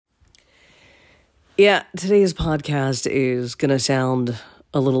Yeah, today's podcast is going to sound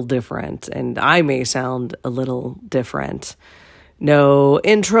a little different, and I may sound a little different. No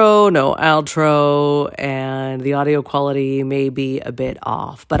intro, no outro, and the audio quality may be a bit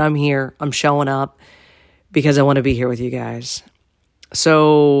off, but I'm here. I'm showing up because I want to be here with you guys.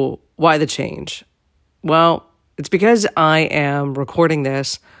 So why the change? Well, it's because I am recording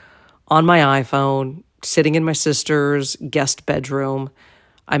this on my iPhone, sitting in my sister's guest bedroom.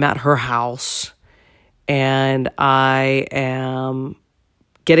 I'm at her house, and I am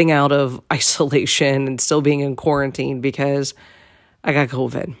getting out of isolation and still being in quarantine because I got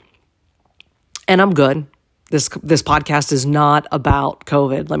COVID. And I'm good. This podcast is not about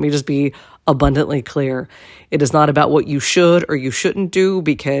COVID. Let me just be abundantly clear. It is not about what you should or you shouldn't do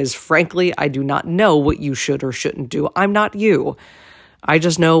because, frankly, I do not know what you should or shouldn't do. I'm not you. I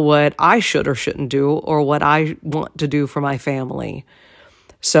just know what I should or shouldn't do or what I want to do for my family.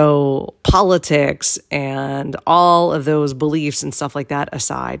 So politics and all of those beliefs and stuff like that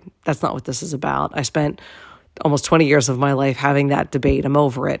aside, that's not what this is about. I spent almost 20 years of my life having that debate. I'm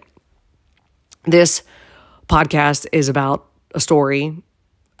over it. This podcast is about a story,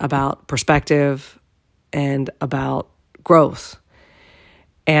 about perspective, and about growth.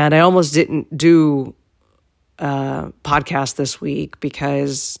 And I almost didn't do a podcast this week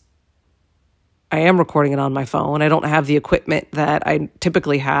because I am recording it on my phone. I don't have the equipment that I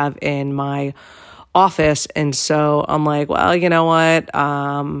typically have in my office. And so I'm like, well, you know what?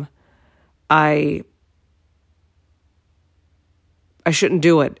 I shouldn't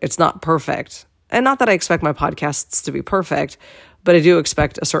do it. It's not perfect. And not that I expect my podcasts to be perfect, but I do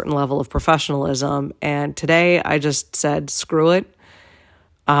expect a certain level of professionalism. And today I just said, screw it.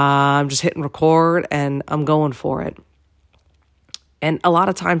 I'm just hitting record and I'm going for it. And a lot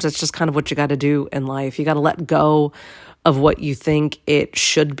of times that's just kind of what you got to do in life. You got to let go of what you think it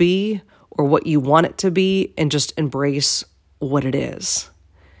should be or what you want it to be and just embrace what it is.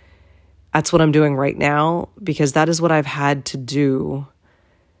 That's what I'm doing right now because that is what I've had to do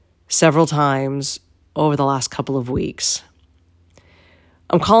several times over the last couple of weeks.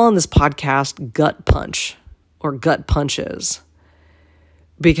 I'm calling this podcast Gut Punch or Gut Punches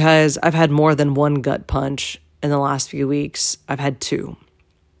because I've had more than one gut punch in the last few weeks. I've had two.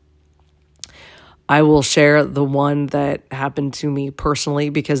 I will share the one that happened to me personally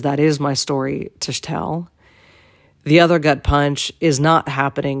because that is my story to tell. The other gut punch is not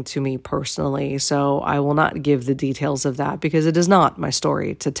happening to me personally, so I will not give the details of that because it is not my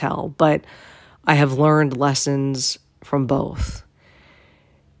story to tell, but I have learned lessons from both.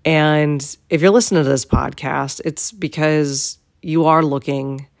 And if you're listening to this podcast, it's because you are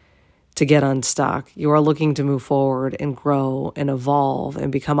looking to get unstuck. You are looking to move forward and grow and evolve and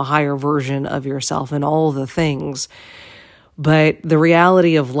become a higher version of yourself and all the things. But the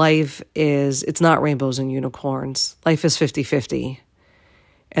reality of life is it's not rainbows and unicorns. Life is 50-50.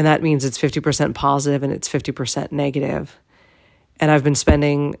 And that means it's 50% positive and it's 50% negative. And I've been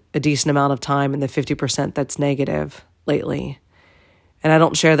spending a decent amount of time in the 50% that's negative lately. And I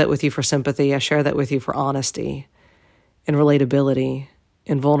don't share that with you for sympathy. I share that with you for honesty and relatability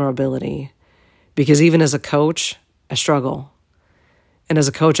and vulnerability. Because even as a coach, I struggle. And as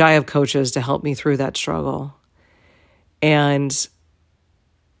a coach, I have coaches to help me through that struggle. And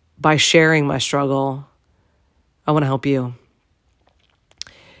by sharing my struggle, I want to help you.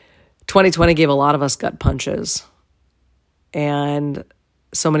 2020 gave a lot of us gut punches. And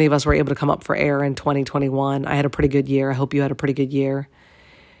so many of us were able to come up for air in 2021. I had a pretty good year. I hope you had a pretty good year.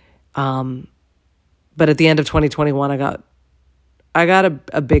 But at the end of 2021, I got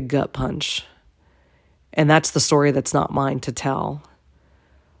a big gut punch. And that's the story that's not mine to tell.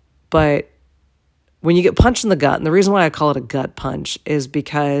 But when you get punched in the gut, and the reason why I call it a gut punch is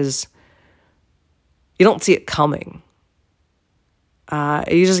because you don't see it coming.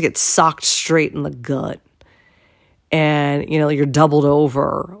 You just get socked straight in the gut. And, you're doubled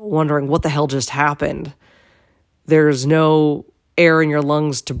over, wondering what the hell just happened. There's no air in your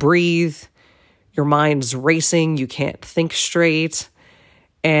lungs to breathe. Your mind's racing. You can't think straight.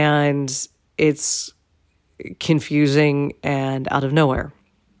 And it's confusing and out of nowhere.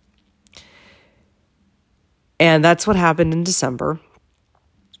 And that's what happened in December.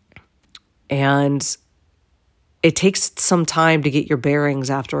 And it takes some time to get your bearings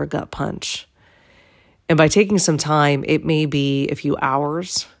after a gut punch. And by taking some time, it may be a few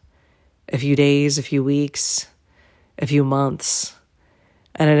hours, a few days, a few weeks, a few months.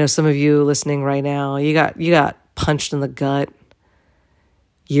 And I know some of you listening right now, you got punched in the gut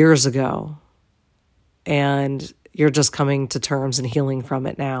years ago. And you're just coming to terms and healing from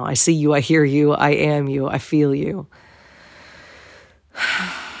it now. I see you, I hear you, I am you, I feel you.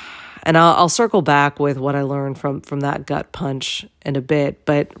 And I'll circle back with what I learned from that gut punch in a bit.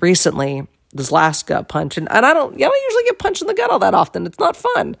 But recently, this last gut punch, and I don't usually get punched in the gut all that often. It's not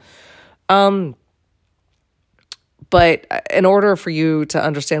fun. But in order for you to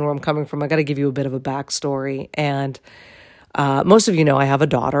understand where I'm coming from, I got to give you a bit of a backstory. And most of you know I have a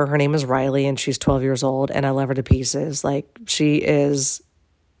daughter. Her name is Riley, and she's 12 years old, and I love her to pieces. Like, she is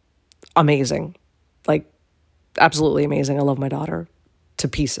amazing. Like, absolutely amazing. I love my daughter to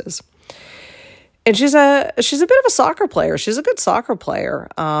pieces. And she's a bit of a soccer player. She's a good soccer player.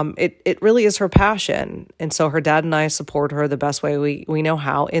 It really is her passion. And so her dad and I support her the best way we know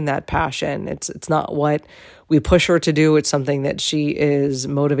how in that passion. It's not what we push her to do. It's something that she is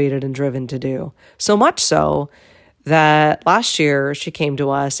motivated and driven to do. So much so that last year she came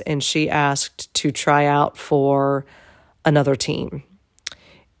to us and she asked to try out for another team.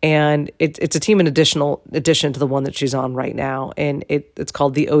 And it's a team in addition to the one that she's on right now. And it's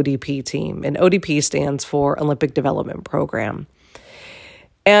called the ODP team. And ODP stands for Olympic Development Program.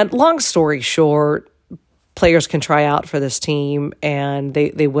 And long story short, players can try out for this team and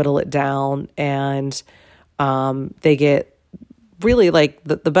they whittle it down, and they get really like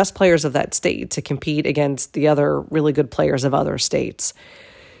the best players of that state to compete against the other really good players of other states.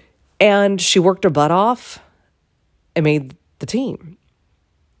 And she worked her butt off and made the team.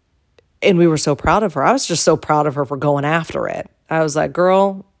 And we were so proud of her. I was just so proud of her for going after it. I was like,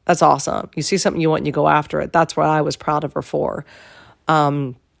 girl, that's awesome. You see something you want and you go after it. That's what I was proud of her for.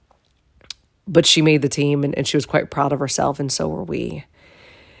 But she made the team and she was quite proud of herself, and so were we.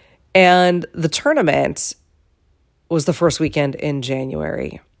 And the tournament was the first weekend in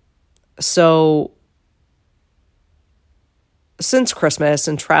January. So since Christmas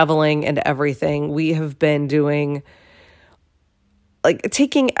and traveling and everything, we have been doing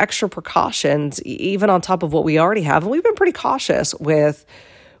taking extra precautions, even on top of what we already have. And we've been pretty cautious with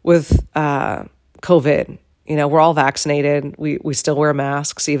COVID. You know, we're all vaccinated. We still wear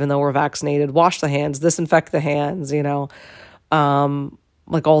masks, even though we're vaccinated, wash the hands, disinfect the hands,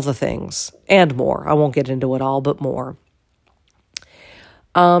 like all the things and more. I won't get into it all, but more.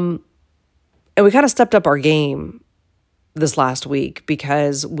 And we kind of stepped up our game this last week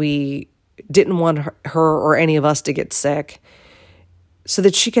because we didn't want her or any of us to get sick, so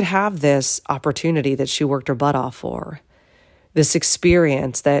that she could have this opportunity that she worked her butt off for, this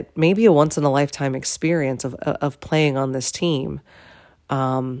experience that may be a once-in-a-lifetime experience of playing on this team.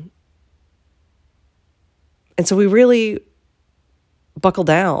 And so we really buckled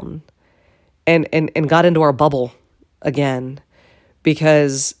down and got into our bubble again,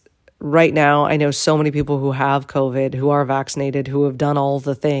 because right now I know so many people who have COVID, who are vaccinated, who have done all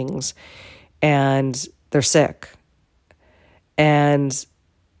the things, and they're sick. And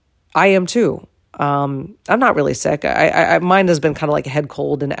I am too. I'm not really sick. Mine has been kind of like a head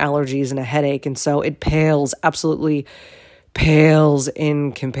cold and allergies and a headache. And so it absolutely pales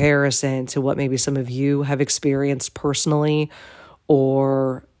in comparison to what maybe some of you have experienced personally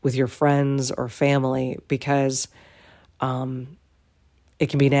or with your friends or family, because it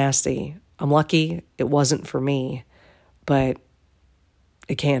can be nasty. I'm lucky it wasn't for me, but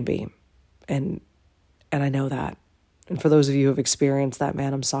it can be. And I know that. And for those of you who have experienced that,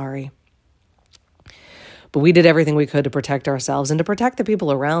 man, I'm sorry. But we did everything we could to protect ourselves and to protect the people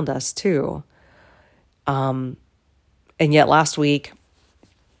around us too. And yet last week,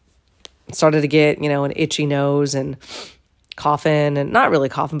 started to get, an itchy nose and coughing, and not really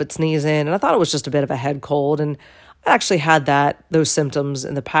coughing, but sneezing. And I thought it was just a bit of a head cold. And I actually had those symptoms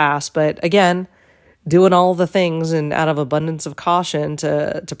in the past. But again, doing all the things and out of abundance of caution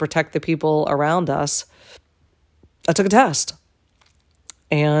to protect the people around us, I took a test.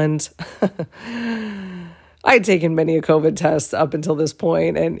 And I had taken many a COVID tests up until this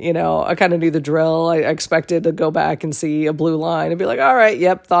point, and, I kind of knew the drill. I expected to go back and see a blue line and be like, all right,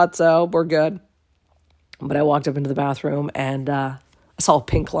 yep, thought so, we're good. But I walked up into the bathroom and I saw a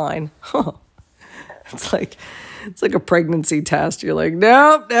pink line. It's like a pregnancy test. You're like,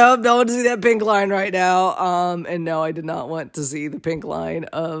 nope, don't want to see that pink line right now. And no, I did not want to see the pink line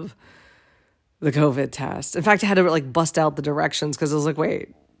of the COVID test. In fact, I had to bust out the directions because I was like,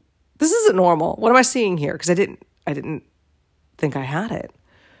 wait, this isn't normal. What am I seeing here? Because I didn't think I had it,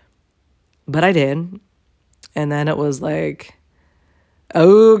 but I did. And then it was like,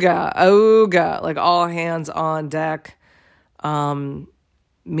 oh God, like all hands on deck.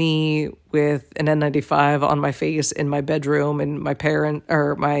 Me with an N95 on my face in my bedroom, and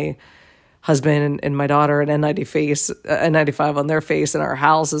my husband and my daughter an N95 on their face in our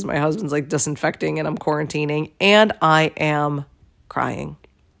house as my husband's disinfecting and I'm quarantining, and I am crying.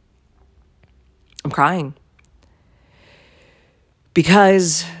 I'm crying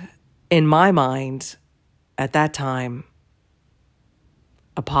because In my mind, at that time,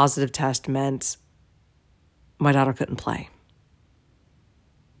 a positive test meant my daughter couldn't play.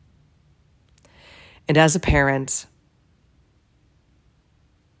 And as a parent,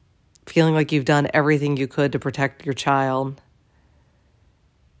 feeling like you've done everything you could to protect your child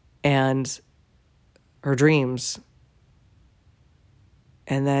and her dreams,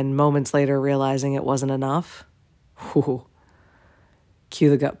 and then moments later realizing it wasn't enough, cue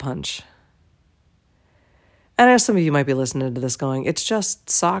the gut punch. And I know some of you might be listening to this going, it's just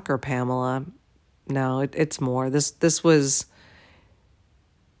soccer, Pamela. No, it's more. This was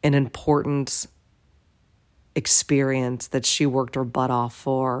an important experience that she worked her butt off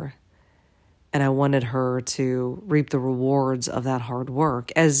for. And I wanted her to reap the rewards of that hard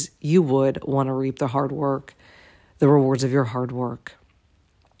work, as you would want to reap the rewards of your hard work.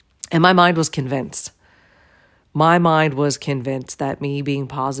 And my mind was convinced. My mind was convinced that me being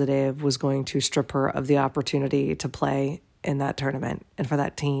positive was going to strip her of the opportunity to play in that tournament and for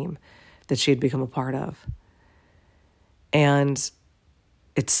that team that she had become a part of. And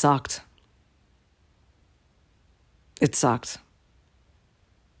it sucked. It sucked.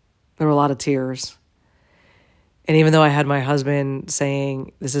 There were a lot of tears. And even though I had my husband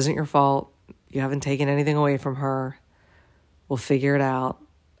saying, this isn't your fault, you haven't taken anything away from her, we'll figure it out,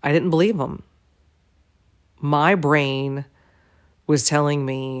 I didn't believe him. My brain was telling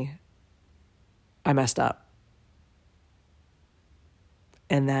me I messed up.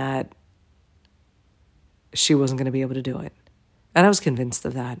 And that she wasn't going to be able to do it. And I was convinced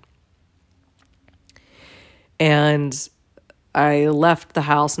of that. And I left the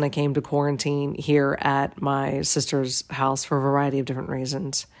house and I came to quarantine here at my sister's house for a variety of different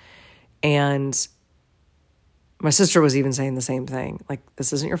reasons. And my sister was even saying the same thing. Like,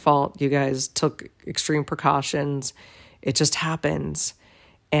 this isn't your fault. You guys took extreme precautions. It just happens.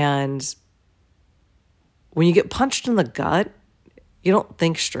 And when you get punched in the gut, you don't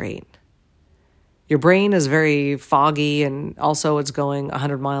think straight. Your brain is very foggy, and also it's going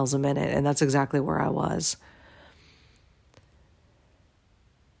 100 miles a minute. And that's exactly where I was.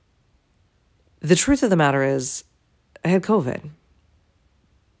 The truth of the matter is, I had COVID.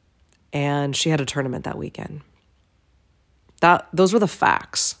 And she had a tournament that weekend. Those were the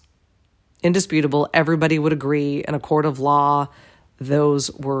facts. Indisputable. Everybody would agree in a court of law. Those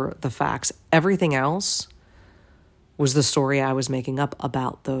were the facts. Everything else was the story I was making up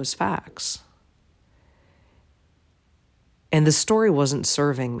about those facts. And the story wasn't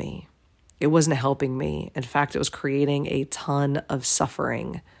serving me. It wasn't helping me. In fact, it was creating a ton of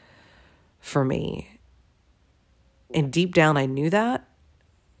suffering for me. And deep down, I knew that.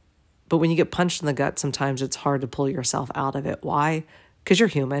 But when you get punched in the gut, sometimes it's hard to pull yourself out of it. Why? Because you're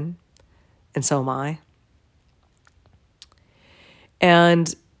human. And so am I.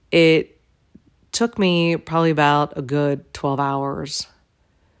 And it took me probably about a good 12 hours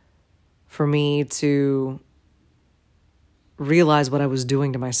for me to realize what I was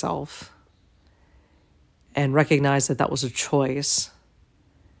doing to myself and recognize that that was a choice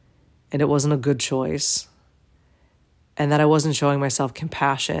and it wasn't a good choice, and that I wasn't showing myself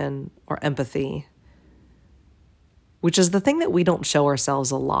compassion or empathy, which is the thing that we don't show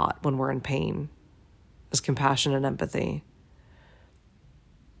ourselves a lot when we're in pain, is compassion and empathy.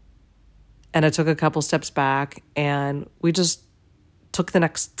 And I took a couple steps back and we just took the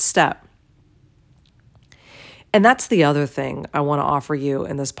next step. And that's the other thing I want to offer you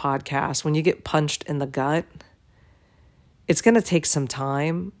in this podcast. When you get punched in the gut, it's going to take some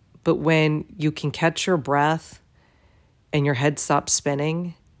time, but when you can catch your breath and your head stops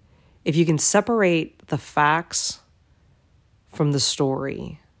spinning, if you can separate the facts from the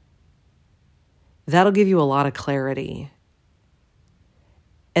story, that'll give you a lot of clarity.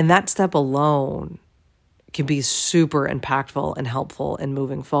 And that step alone can be super impactful and helpful in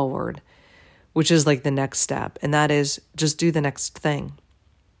moving forward, which is like the next step. And that is just do the next thing.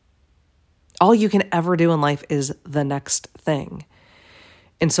 All you can ever do in life is the next thing.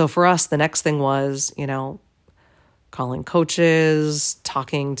 And so for us, the next thing was, calling coaches,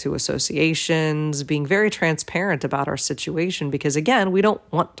 talking to associations, being very transparent about our situation, because again, we don't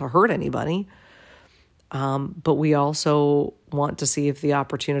want to hurt anybody. But we also want to see if the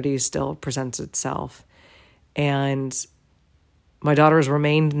opportunity still presents itself. And my daughter has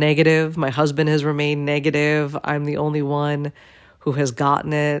remained negative. My husband has remained negative. I'm the only one who has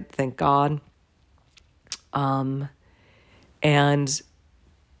gotten it, thank God. And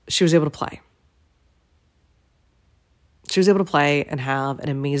she was able to play. She was able to play and have an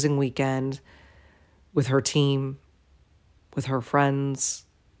amazing weekend with her team, with her friends,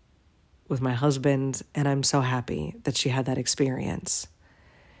 with my husband, and I'm so happy that she had that experience.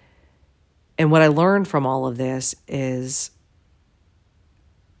 And what I learned from all of this is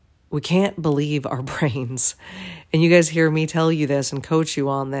we can't believe our brains. And you guys hear me tell you this and coach you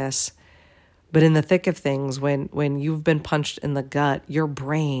on this. But in the thick of things, when you've been punched in the gut, your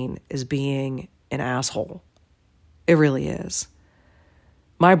brain is being an asshole. It really is.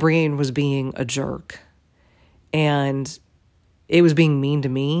 My brain was being a jerk. And it was being mean to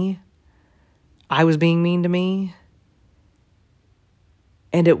me. I was being mean to me.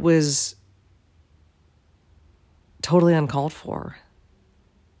 And it was totally uncalled for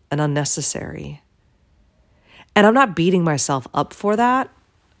and unnecessary. And I'm not beating myself up for that.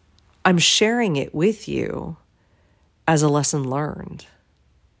 I'm sharing it with you as a lesson learned.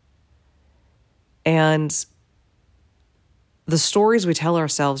 And the stories we tell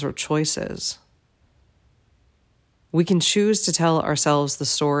ourselves are choices. We can choose to tell ourselves the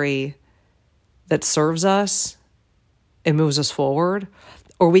story that serves us and moves us forward,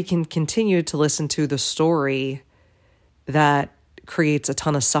 or we can continue to listen to the story that creates a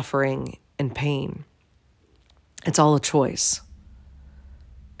ton of suffering and pain. It's all a choice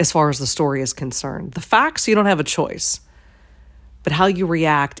as far as the story is concerned. The facts, you don't have a choice, but how you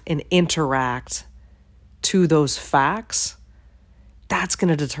react and interact to those facts, that's going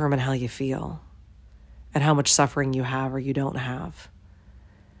to determine how you feel and how much suffering you have or you don't have.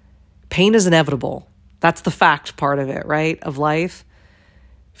 Pain is inevitable. That's the fact part of it, right? Of life.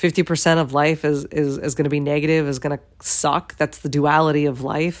 50% of life is going to be negative, is going to suck. That's the duality of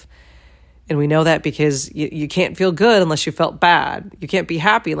life. And we know that because you can't feel good unless you felt bad. You can't be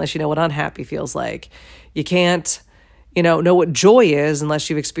happy unless you know what unhappy feels like. You can't, know what joy is unless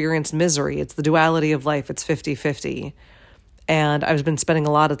you've experienced misery. It's the duality of life. It's 50-50. And I've been spending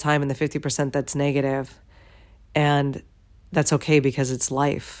a lot of time in the 50% that's negative. And that's okay because it's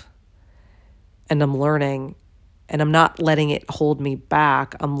life. And I'm learning, and I'm not letting it hold me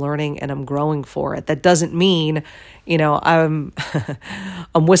back. I'm learning and I'm growing for it. That doesn't mean, I'm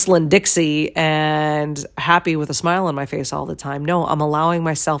whistling Dixie and happy with a smile on my face all the time. No, I'm allowing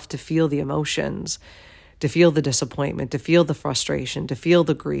myself to feel the emotions, to feel the disappointment, to feel the frustration, to feel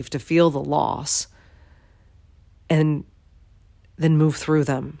the grief, to feel the loss, and then move through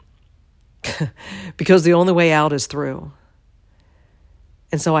them. Because the only way out is through.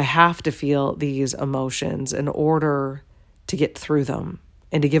 And so I have to feel these emotions in order to get through them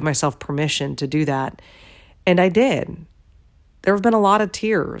and to give myself permission to do that. And I did. There have been a lot of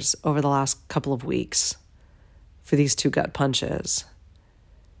tears over the last couple of weeks for these 2 gut punches.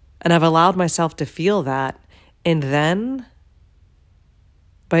 And I've allowed myself to feel that. And then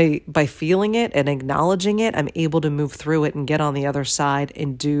by feeling it and acknowledging it, I'm able to move through it and get on the other side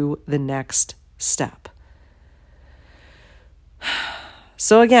and do the next step.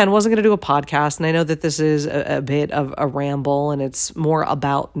 So again, wasn't going to do a podcast, and I know that this is a bit of a ramble, and it's more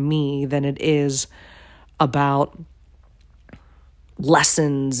about me than it is about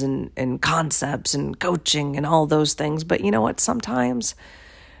lessons and concepts and coaching and all those things. But you know what? Sometimes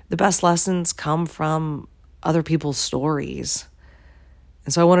the best lessons come from other people's stories.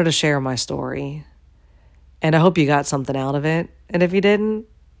 And so I wanted to share my story, and I hope you got something out of it. And if you didn't,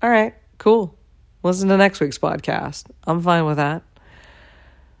 all right, cool. Listen to next week's podcast. I'm fine with that.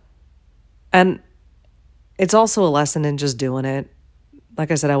 And it's also a lesson in just doing it.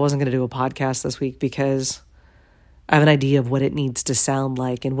 Like I said, I wasn't going to do a podcast this week because I have an idea of what it needs to sound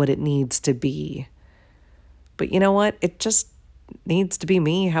like and what it needs to be. But you know what? It just needs to be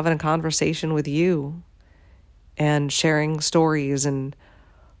me having a conversation with you and sharing stories and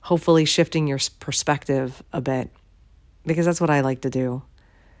hopefully shifting your perspective a bit, because that's what I like to do.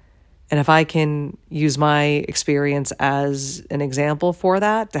 And if I can use my experience as an example for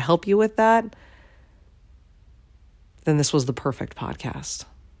that, to help you with that, then this was the perfect podcast.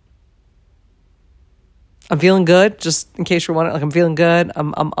 I'm feeling good, just in case you're wondering. I'm feeling good.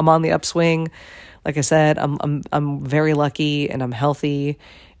 I'm on the upswing. Like I said, I'm very lucky and I'm healthy,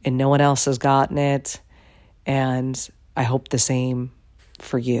 and no one else has gotten it. And I hope the same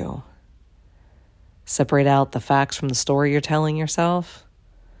for you. Separate out the facts from the story you're telling yourself.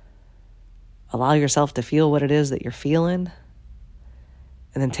 Allow yourself to feel what it is that you're feeling,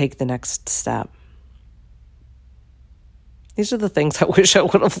 and then take the next step. These are the things I wish I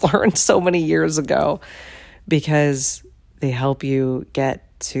would have learned so many years ago, because they help you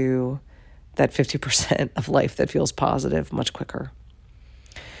get to that 50% of life that feels positive much quicker.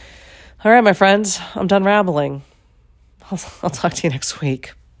 All right, my friends, I'm done rambling. I'll talk to you next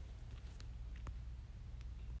week.